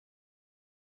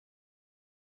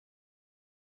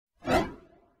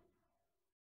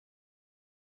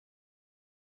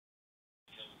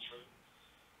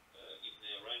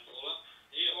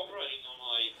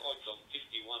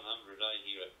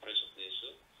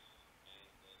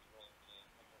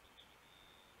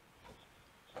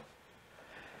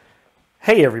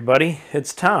Hey everybody,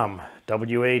 it's Tom,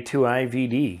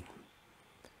 WA2IVD.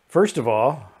 First of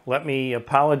all, let me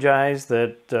apologize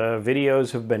that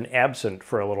videos have been absent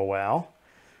for a little while.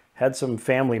 Had some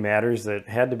family matters that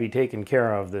had to be taken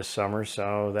care of this summer,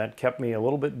 so that kept me a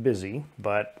little bit busy,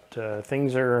 but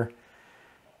things are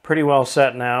pretty well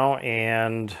set now,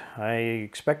 and I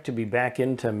expect to be back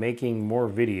into making more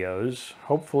videos,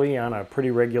 hopefully on a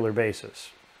pretty regular basis.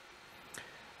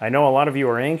 I know a lot of you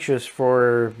are anxious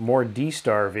for more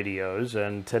DSTAR videos,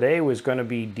 and today was going to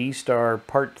be DSTAR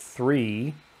Part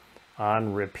 3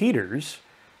 on repeaters,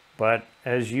 but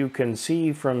as you can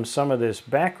see from some of this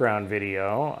background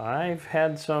video, I've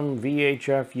had some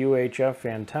VHF, UHF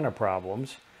antenna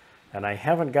problems, and I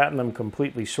haven't gotten them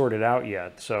completely sorted out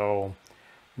yet. So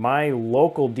my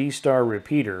local DSTAR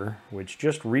repeater, which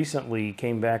just recently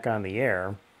came back on the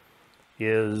air,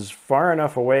 is far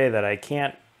enough away that I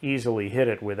can't easily hit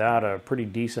it without a pretty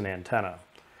decent antenna.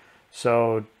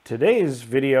 So today's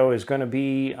video is going to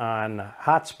be on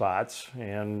hotspots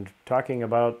and talking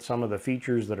about some of the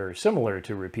features that are similar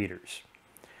to repeaters.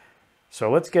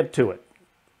 So let's get to it.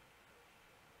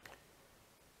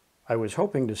 I was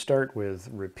hoping to start with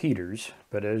repeaters,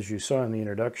 but as you saw in the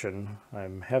introduction,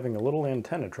 I'm having a little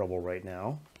antenna trouble right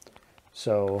now.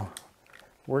 So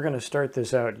we're going to start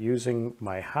this out using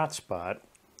my hotspot.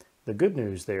 The good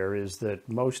news there is that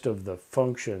most of the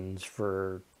functions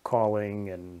for calling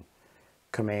and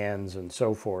commands and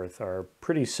so forth are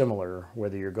pretty similar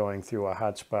whether you're going through a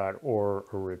hotspot or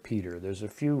a repeater. There's a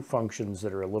few functions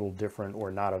that are a little different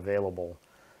or not available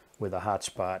with a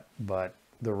hotspot, but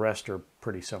the rest are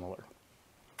pretty similar.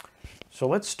 So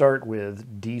let's start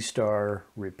with DSTAR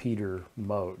repeater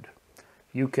mode.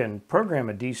 You can program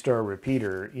a DSTAR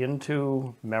repeater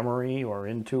into memory or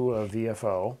into a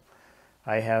VFO.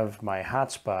 I have my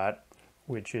hotspot,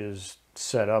 which is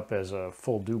set up as a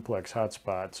full duplex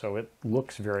hotspot, so it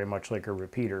looks very much like a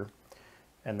repeater,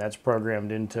 and that's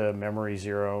programmed into memory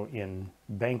 0 in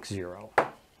bank 0.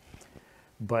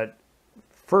 But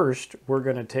first, we're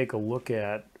going to take a look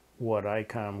at what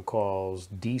ICOM calls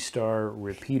DSTAR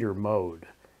repeater mode,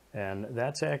 and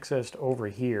that's accessed over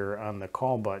here on the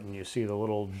call button. You see the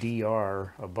little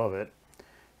DR above it.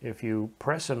 If you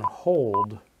press and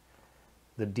hold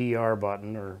the DR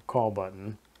button or call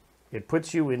button, it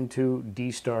puts you into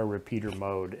DSTAR repeater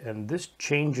mode, and this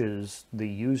changes the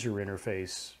user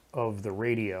interface of the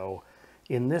radio.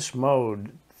 In this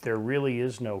mode, there really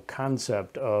is no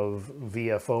concept of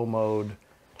VFO mode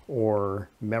or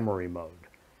memory mode.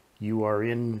 You are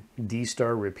in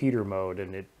DSTAR repeater mode,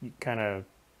 and it kind of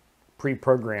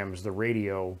pre-programs the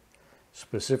radio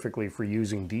specifically for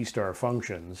using DSTAR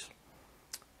functions.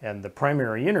 And the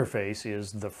primary interface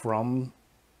is the from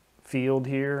field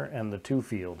here and the to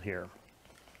field here.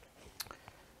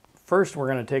 First, we're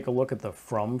going to take a look at the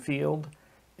from field,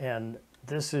 and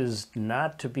this is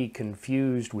not to be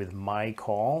confused with my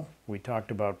call. We talked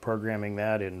about programming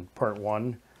that in part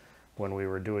 1 when we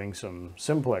were doing some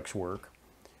simplex work.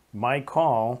 My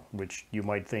call, which you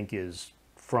might think is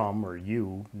from or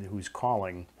you who's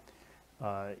calling,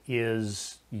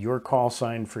 is your call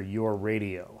sign for your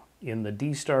radio. In the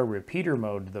DSTAR repeater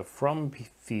mode, the from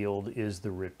field is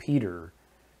the repeater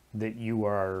that you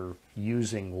are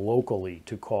using locally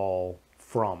to call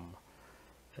from,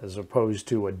 as opposed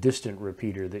to a distant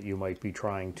repeater that you might be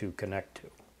trying to connect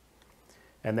to.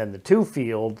 And then the to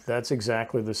field, that's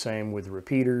exactly the same with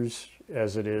repeaters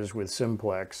as it is with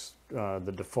simplex.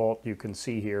 The default you can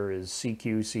see here is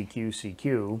CQ, CQ,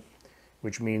 CQ,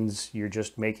 which means you're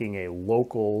just making a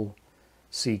local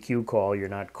CQ call. You're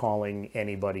not calling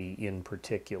anybody in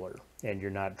particular, and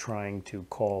you're not trying to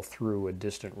call through a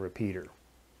distant repeater.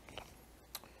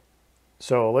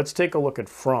 So let's take a look at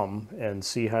from and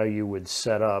see how you would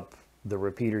set up the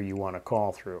repeater you want to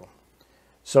call through.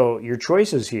 So your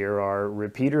choices here are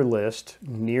repeater list,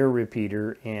 near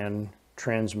repeater, and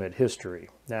transmit history.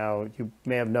 Now you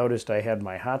may have noticed I had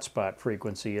my hotspot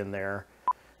frequency in there.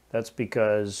 That's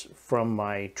because from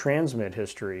my transmit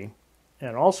history,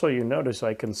 and also you notice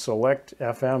I can select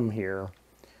FM here.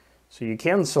 So you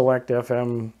can select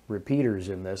FM repeaters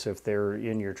in this if they're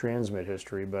in your transmit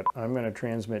history, but I'm going to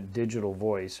transmit digital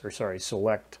voice, or sorry,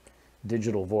 select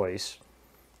digital voice.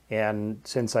 And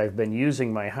since I've been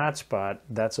using my hotspot,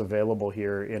 that's available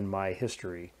here in my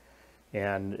history.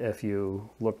 And if you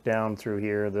look down through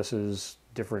here, this is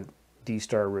different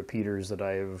DSTAR repeaters that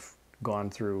I've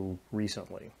gone through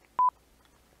recently.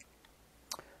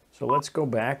 So let's go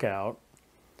back out.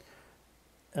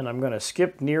 And I'm going to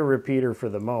skip near repeater for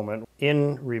the moment.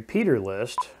 In repeater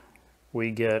list,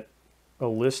 we get a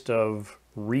list of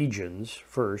regions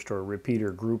first, or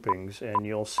repeater groupings, and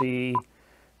you'll see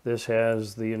This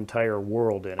has the entire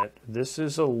world in it. This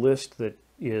is a list that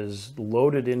is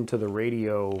loaded into the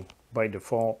radio by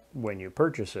default when you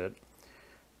purchase it,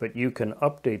 but you can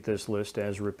update this list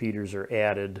as repeaters are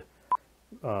added.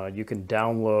 You can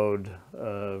download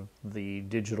the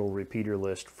digital repeater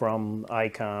list from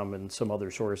ICOM and some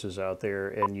other sources out there,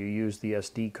 and you use the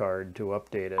SD card to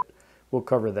update it. We'll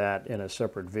cover that in a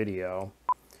separate video.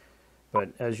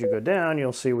 But as you go down,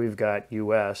 you'll see we've got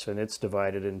US, and it's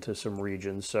divided into some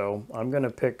regions. So I'm going to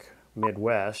pick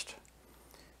Midwest,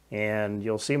 and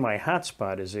you'll see my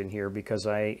hotspot is in here because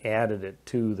I added it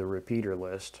to the repeater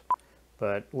list.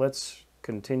 But let's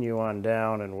continue on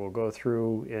down, and we'll go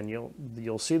through, and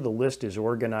you'll see the list is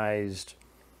organized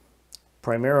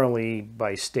primarily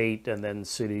by state and then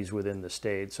cities within the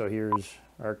state. So here's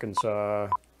Arkansas,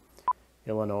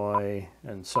 Illinois,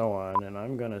 and so on. And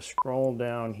I'm going to scroll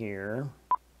down here,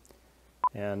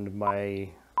 and my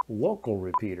local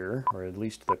repeater, or at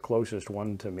least the closest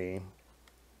one to me,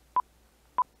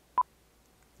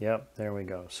 yep, there we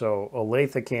go. So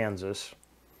Olathe, Kansas,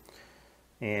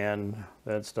 and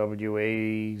that's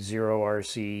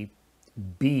WA0RCB,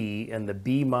 and the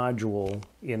B module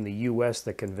in the US,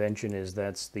 the convention is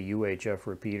that's the UHF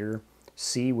repeater.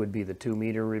 C would be the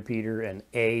 2-meter repeater, and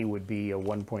A would be a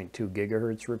 1.2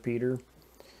 gigahertz repeater.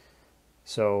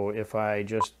 So if I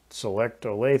just select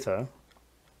Olathe,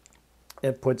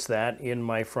 it puts that in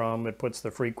my from, it puts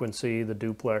the frequency, the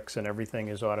duplex, and everything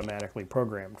is automatically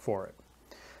programmed for it.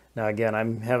 Now again,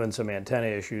 I'm having some antenna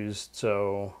issues,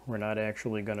 so we're not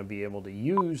actually going to be able to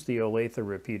use the Olathe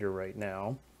repeater right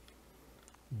now.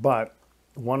 But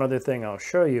one other thing I'll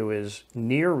show you is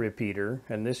near repeater,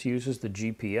 and this uses the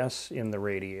GPS in the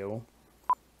radio.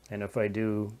 And if I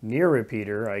do near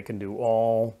repeater, I can do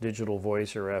all digital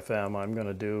voice or FM. I'm going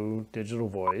to do digital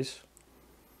voice.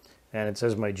 And it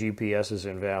says my GPS is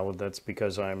invalid. That's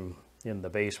because I'm in the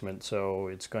basement, so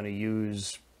it's going to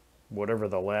use whatever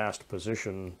the last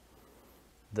position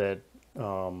that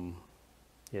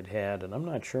it had. And I'm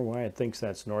not sure why it thinks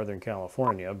that's Northern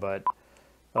California, but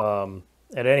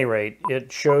at any rate,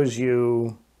 it shows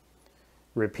you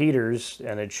repeaters,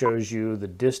 and it shows you the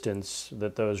distance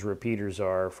that those repeaters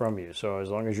are from you. So as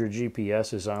long as your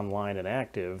GPS is online and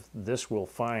active, this will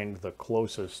find the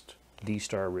closest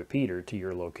DSTAR repeater to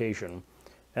your location.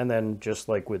 And then just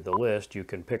like with the list, you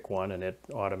can pick one and it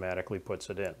automatically puts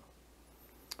it in.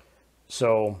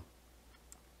 So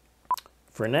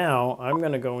for now, I'm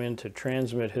going to go into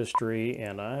transmit history,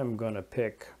 and I'm going to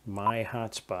pick my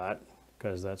hotspot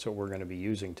because that's what we're going to be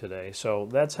using today. So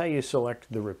that's how you select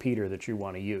the repeater that you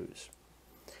want to use.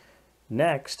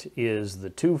 Next is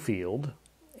the to field,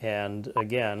 and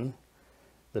again,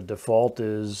 the default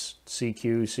is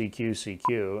CQ, CQ,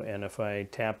 CQ, and if I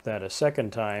tap that a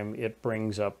second time, it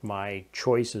brings up my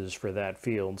choices for that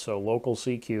field. So local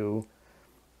CQ,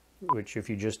 which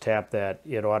if you just tap that,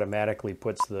 it automatically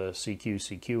puts the CQ,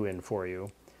 CQ in for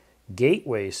you.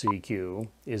 Gateway CQ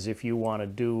is if you want to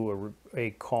do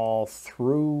a call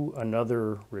through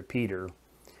another repeater,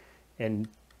 and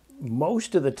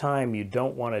most of the time you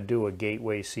don't want to do a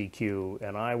gateway CQ,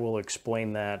 and I will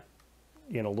explain that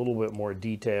in a little bit more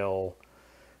detail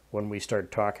when we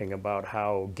start talking about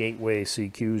how gateway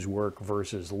CQs work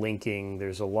versus linking.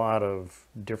 There's a lot of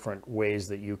different ways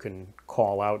that you can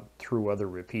call out through other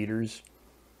repeaters.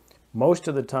 Most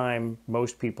of the time,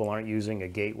 most people aren't using a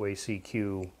gateway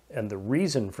CQ, and the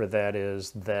reason for that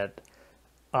is that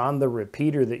on the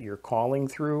repeater that you're calling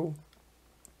through,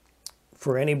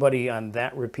 for anybody on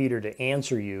that repeater to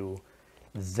answer you,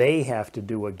 they have to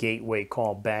do a gateway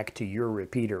call back to your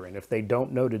repeater, and if they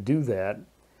don't know to do that,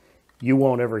 you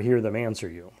won't ever hear them answer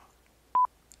you.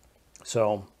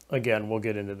 So again, we'll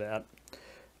get into that.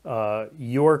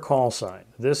 Your call sign.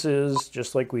 This is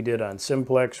just like we did on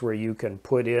Simplex, where you can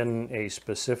put in a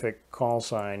specific call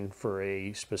sign for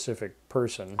a specific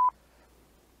person.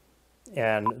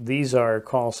 And these are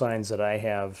call signs that I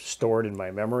have stored in my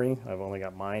memory. I've only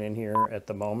got mine in here at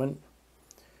the moment.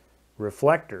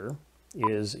 Reflector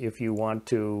is if you want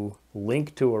to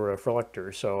link to a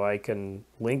reflector. So I can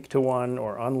link to one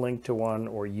or unlink to one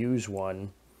or use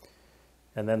one.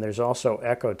 And then there's also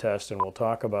echo test, and we'll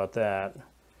talk about that.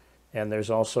 And there's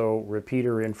also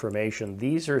repeater information.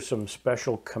 These are some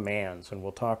special commands, and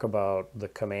we'll talk about the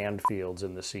command fields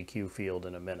in the CQ field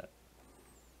in a minute.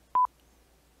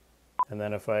 And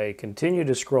then if I continue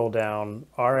to scroll down,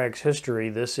 RX history,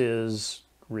 this is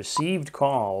received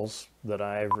calls that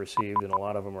I've received, and a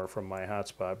lot of them are from my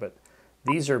hotspot, but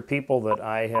these are people that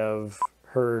I have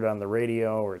heard on the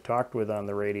radio or talked with on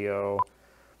the radio.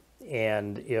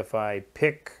 And if I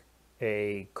pick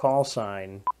a call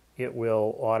sign it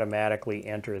will automatically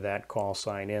enter that call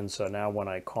sign in. So now when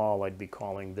I call, I'd be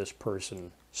calling this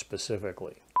person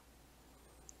specifically.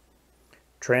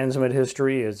 Transmit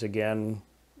history is, again,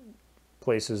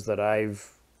 places that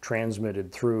I've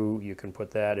transmitted through. You can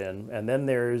put that in. And then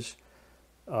there's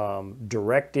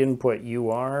direct input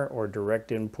UR or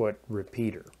direct input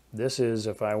repeater. This is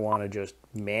if I want to just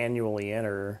manually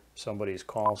enter somebody's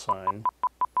call sign.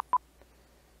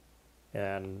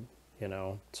 And, you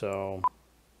know, so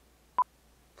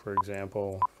for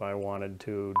example, if I wanted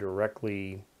to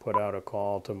directly put out a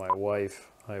call to my wife,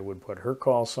 I would put her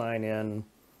call sign in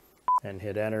and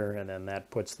hit enter, and then that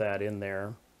puts that in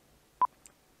there.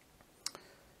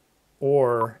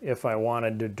 Or if I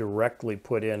wanted to directly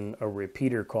put in a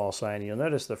repeater call sign, you'll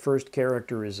notice the first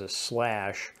character is a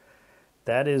slash.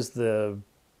 That is the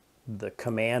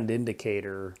command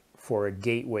indicator for a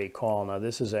gateway call. Now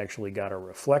this has actually got a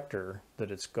reflector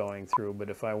that it's going through, but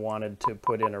if I wanted to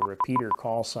put in a repeater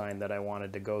call sign that I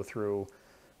wanted to go through,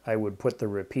 I would put the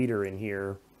repeater in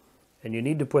here. And you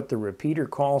need to put the repeater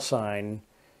call sign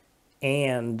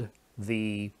and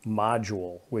the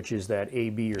module, which is that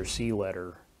A, B, or C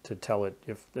letter, to tell it,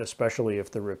 especially if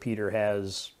the repeater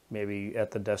has, maybe at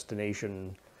the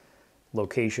destination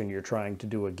location you're trying to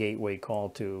do a gateway call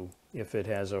to, if it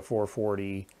has a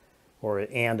 440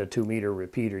 and a 2-meter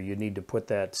repeater, you need to put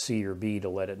that C or B to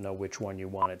let it know which one you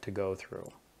want it to go through.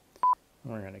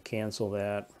 We're going to cancel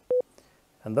that.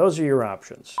 And those are your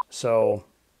options. So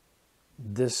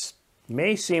this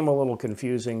may seem a little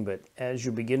confusing, but as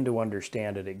you begin to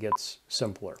understand it, it gets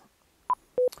simpler.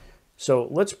 So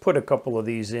let's put a couple of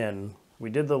these in.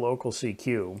 We did the local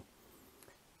CQ,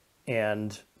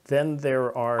 and then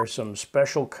there are some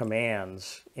special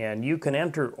commands, and you can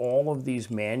enter all of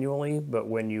these manually, but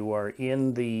when you are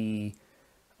in the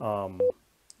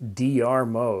DR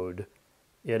mode,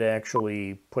 it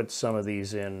actually puts some of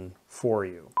these in for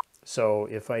you. So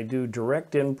if I do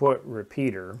direct input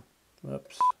repeater,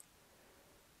 oops,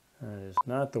 that is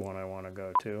not the one I want to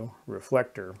go to,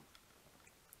 reflector.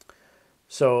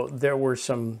 So there were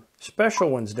some special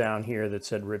ones down here that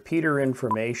said repeater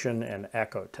information and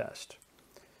echo test.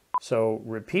 So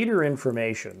repeater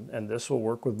information, and this will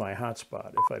work with my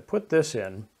hotspot. If I put this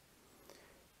in,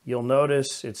 you'll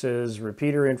notice it says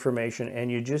repeater information, and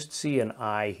you just see an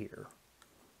I here.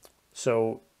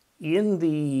 So in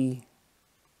the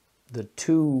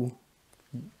 2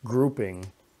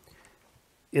 grouping,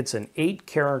 it's an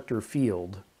 8-character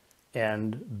field,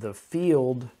 and the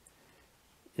field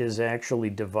is actually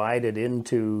divided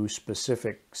into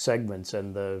specific segments,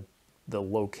 and the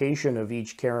location of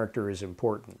each character is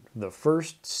important. The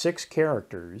first 6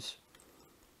 characters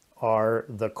are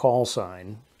the call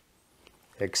sign,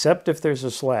 except if there's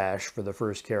a slash for the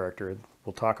first character.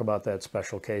 We'll talk about that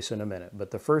special case in a minute,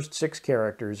 but the first 6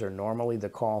 characters are normally the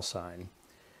call sign.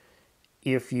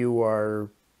 If you are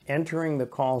entering the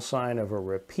call sign of a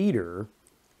repeater,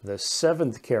 the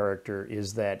 7th character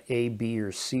is that A, B,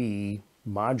 or C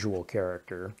module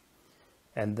character,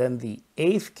 and then the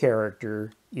 8th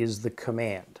character is the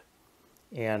command,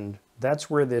 and that's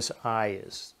where this I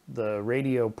is. The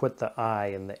radio put the I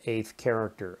in the 8th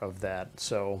character of that.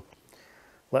 So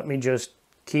let me just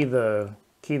key the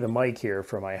mic here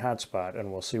for my hotspot,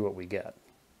 and we'll see what we get.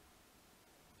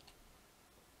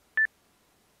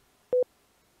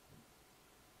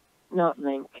 Not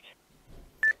linked.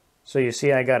 So you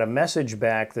see I got a message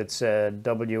back that said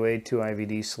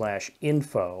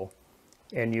WA2IVD/info,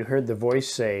 and you heard the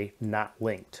voice say not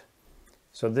linked.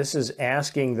 So this is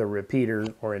asking the repeater,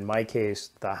 or in my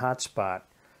case, the hotspot,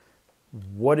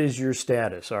 what is your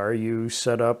status? Are you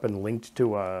set up and linked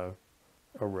to a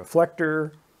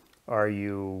reflector? Are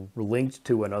you linked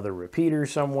to another repeater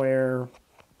somewhere?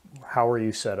 How are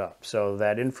you set up? So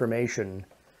that information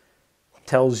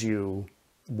tells you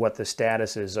what the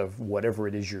status is of whatever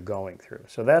it is you're going through.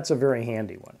 So that's a very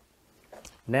handy one.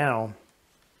 Now,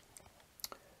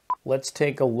 let's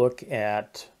take a look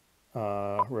at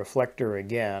reflector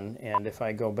again, and if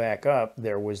I go back up,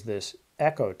 there was this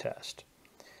echo test.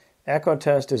 Echo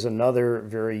test is another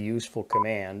very useful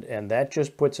command, and that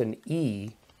just puts an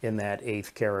E in that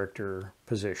 8th character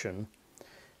position.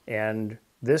 And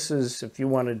this is if you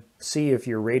want to see if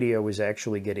your radio is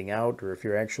actually getting out or if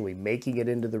you're actually making it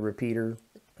into the repeater.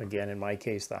 Again, in my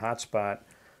case, the hotspot.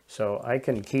 So I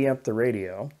can key up the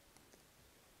radio,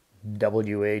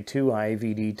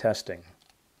 WA2IVD testing.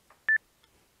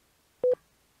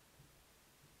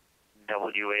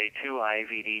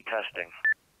 WA2IVD testing.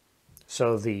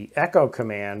 So the echo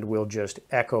command will just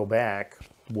echo back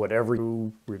whatever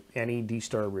any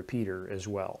DSTAR repeater as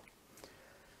well.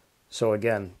 So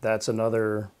again, that's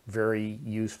another very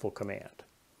useful command.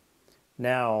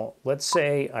 Now, let's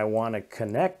say I want to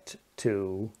connect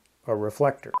to a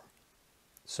reflector.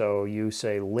 So you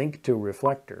say link to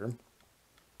reflector,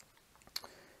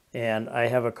 and I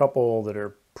have a couple that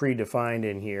are predefined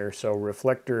in here. So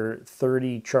reflector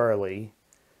 30 Charlie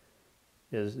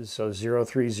is so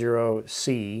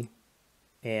 030C,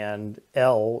 and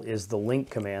L is the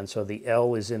link command. So the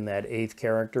L is in that 8th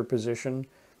character position.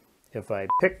 If I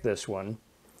pick this one,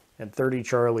 and 30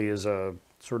 Charlie is a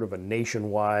sort of a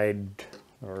nationwide,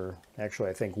 or actually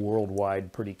I think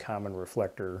worldwide, pretty common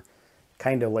reflector,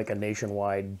 kind of like a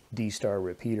nationwide DSTAR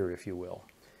repeater, if you will.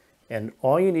 And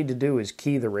all you need to do is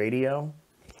key the radio.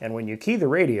 And when you key the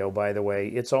radio, by the way,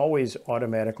 it's always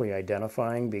automatically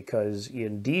identifying, because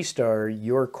in DSTAR,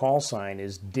 your call sign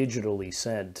is digitally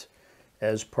sent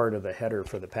as part of the header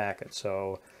for the packet.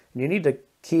 So you need to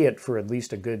key it for at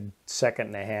least a good 1.5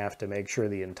 seconds to make sure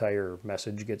the entire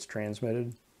message gets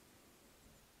transmitted.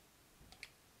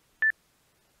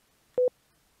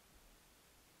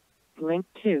 Link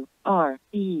to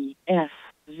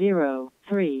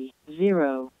RES030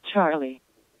 Charlie.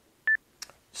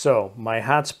 So my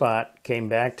hotspot came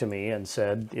back to me and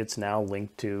said it's now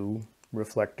linked to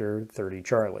reflector 30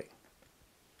 Charlie.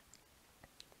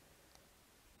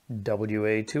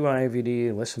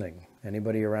 WA2IVD listening.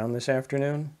 Anybody around this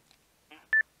afternoon?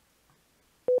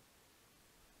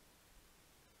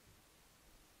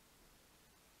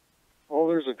 Oh,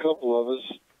 there's a couple of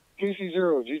us.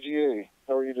 KC0 GGA,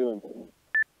 how are you doing?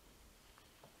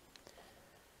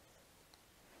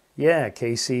 Yeah,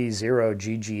 KC0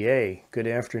 GGA. Good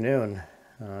afternoon.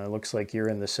 Looks like you're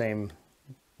in the same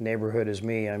neighborhood as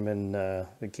me. I'm in the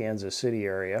Kansas City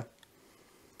area.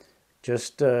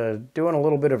 Just doing a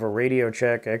little bit of a radio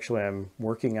check. Actually, I'm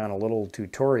working on a little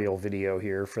tutorial video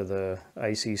here for the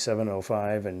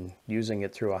IC-705 and using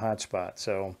it through a hotspot.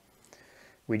 So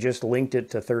we just linked it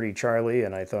to 30 Charlie,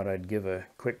 and I thought I'd give a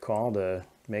quick call to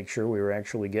make sure we were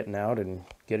actually getting out and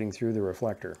getting through the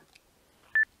reflector.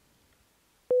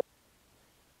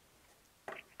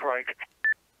 Break.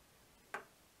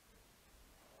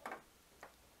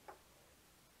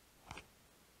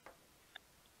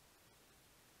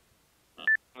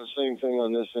 The same thing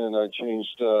on this end. I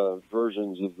changed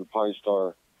versions of the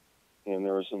Pi-Star, and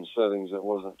there were some settings that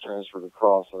wasn't transferred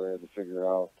across that I had to figure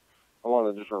out. I'm on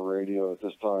a different radio at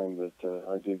this time, but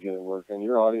I did get it working.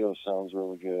 Your audio sounds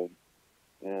really good.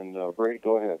 And Brady,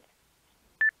 go ahead.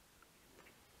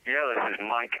 Yeah, this is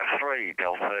Mike 3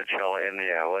 Delta Charlie in the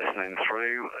air, listening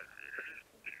through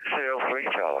 03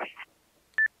 Charlie.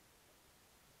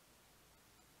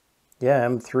 Yeah,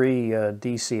 M3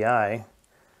 DCI.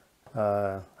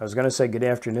 I was going to say good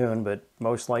afternoon, but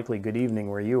most likely good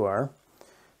evening where you are.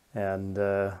 And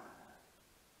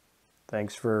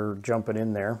thanks for jumping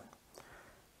in there.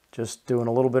 Just doing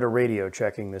a little bit of radio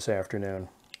checking this afternoon.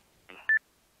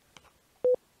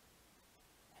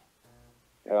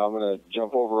 Yeah, I'm going to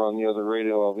jump over on the other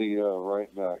radio. I'll be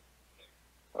right back.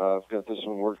 I've got this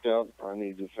one worked out. I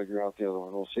need to figure out the other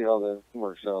one. We'll see how that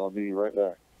works out. I'll be right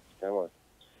back. Stand by.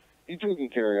 You two can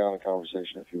carry on a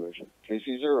conversation if you wish.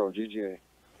 KC0 GGA.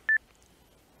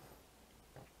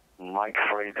 Mike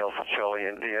 3 Delta Charlie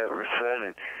India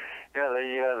returning. Yeah,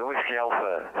 the Whiskey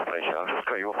Alpha station. I've just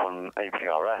got you up on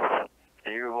APRS.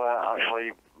 You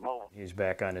actually... He's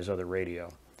back on his other radio.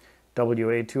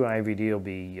 WA2IVD will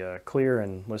be clear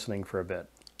and listening for a bit.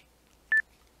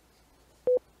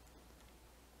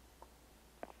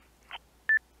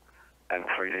 And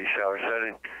 3D show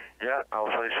returning. Yeah, I'll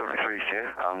say 73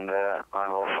 here, and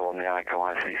I'm also on the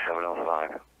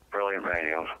IC-705. Brilliant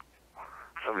radios.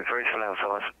 73 for now,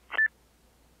 Thomas.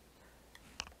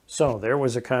 So there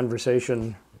was a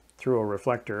conversation through a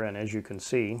reflector, and as you can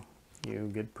see, you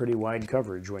get pretty wide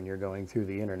coverage when you're going through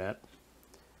the internet.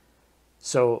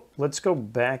 So let's go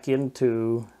back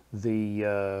into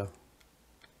the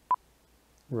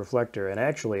reflector, and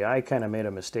actually I kind of made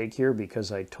a mistake here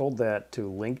because I told that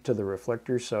to link to the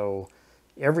reflector, so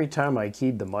every time I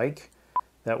keyed the mic,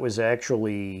 that was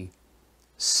actually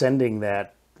sending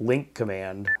that link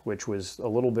command, which was a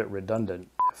little bit redundant.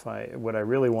 What I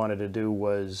really wanted to do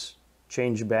was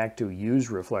change back to use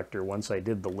reflector once I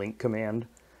did the link command,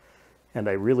 and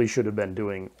I really should have been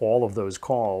doing all of those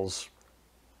calls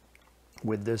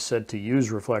with this set to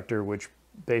use reflector, which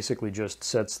basically just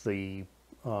sets the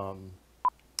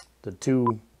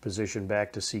 2 position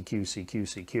back to CQ, CQ,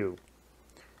 CQ.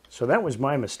 So that was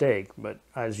my mistake, but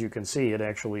as you can see, it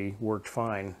actually worked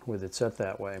fine with it set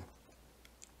that way.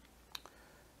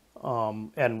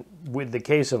 And with the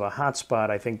case of a hotspot,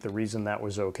 I think the reason that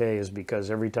was okay is because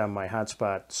every time my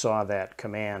hotspot saw that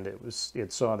command,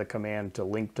 it saw the command to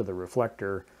link to the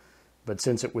reflector, but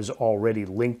since it was already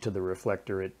linked to the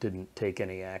reflector, it didn't take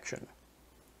any action.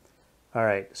 All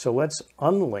right, so let's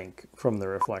unlink from the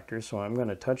reflector. So I'm going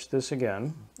to touch this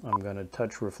again. I'm going to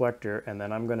touch reflector, and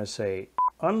then I'm going to say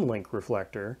unlink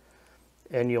reflector,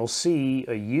 and you'll see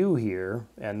a U here,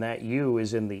 and that U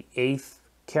is in the 8th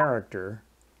character.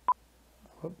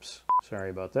 Whoops, sorry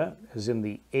about that. Is in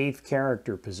the 8th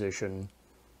character position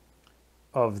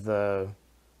of the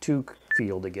to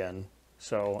field again.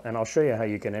 So, and I'll show you how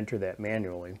you can enter that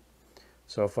manually.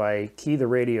 So if I key the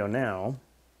radio now,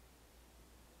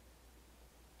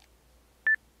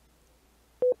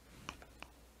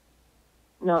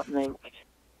 Not linked.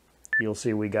 you'll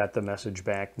see we got the message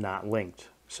back, not linked.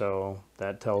 So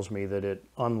that tells me that it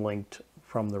unlinked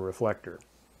from the reflector.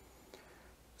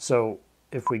 So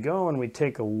if we go and we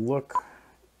take a look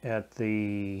at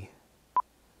the,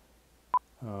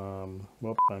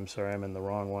 whoop, I'm sorry, I'm in the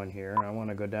wrong one here. I want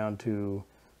to go down to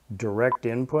direct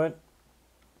input.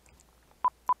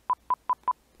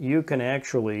 You can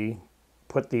actually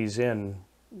put these in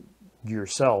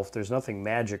yourself. There's nothing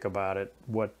magic about it.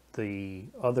 What the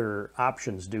other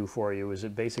options do for you is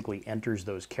it basically enters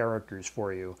those characters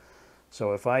for you.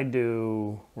 So if I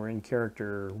do, we're in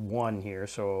character 1 here,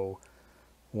 so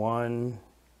 1,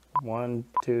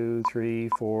 2, 3,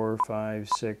 4, 5,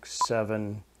 6,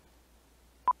 7,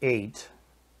 8.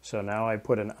 So now I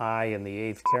put an I in the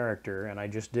 8th character, and I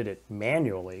just did it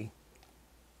manually,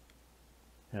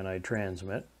 and I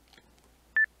transmit.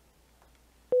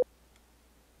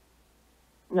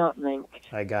 Not linked.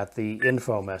 I got the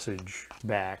info message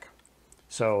back.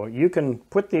 So you can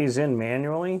put these in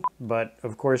manually, but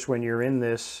of course when you're in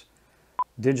this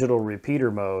digital repeater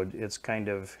mode, it's kind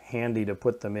of handy to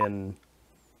put them in,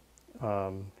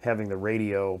 having the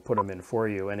radio put them in for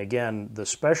you. And again, the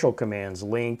special commands,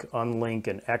 link, unlink,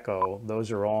 and echo,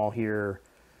 those are all here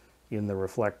in the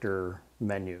reflector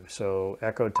menu. So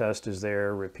echo test is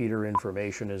there, repeater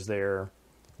information is there,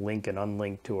 link and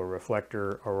unlink to a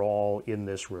reflector are all in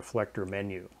this reflector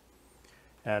menu.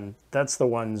 And that's the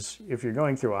ones, if you're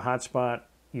going through a hotspot,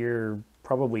 you're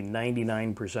probably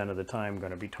 99% of the time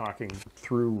going to be talking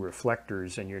through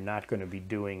reflectors, and you're not going to be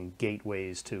doing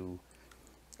gateways to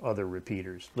other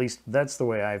repeaters. At least that's the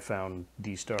way I've found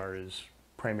DSTAR is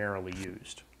primarily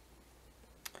used.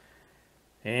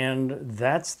 And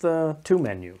that's the to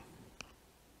menu.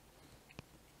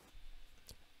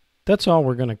 That's all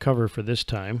we're going to cover for this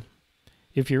time.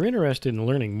 If you're interested in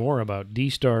learning more about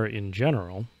DSTAR in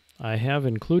general, I have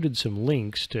included some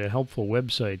links to helpful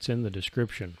websites in the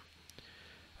description.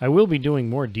 I will be doing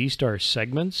more DSTAR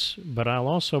segments, but I'll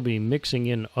also be mixing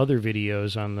in other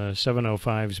videos on the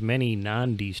 705's many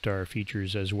non-DSTAR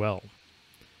features as well.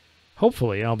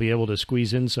 Hopefully I'll be able to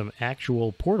squeeze in some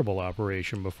actual portable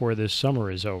operation before this summer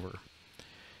is over.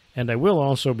 And I will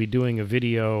also be doing a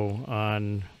video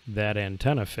on that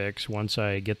antenna fix once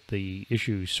I get the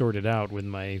issue sorted out with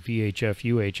my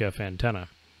VHF-UHF antenna.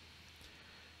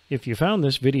 If you found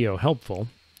this video helpful,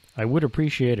 I would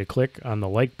appreciate a click on the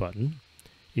like button.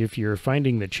 If you're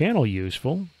finding the channel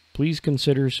useful, please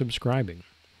consider subscribing.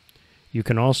 You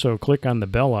can also click on the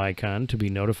bell icon to be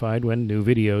notified when new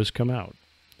videos come out.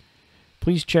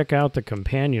 Please check out the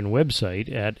companion website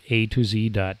at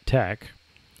a2z.tech.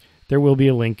 There will be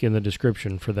a link in the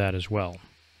description for that as well.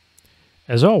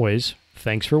 As always,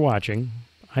 thanks for watching.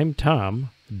 I'm Tom,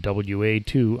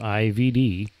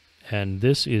 WA2IVD, and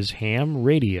this is Ham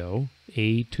Radio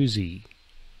A to Z.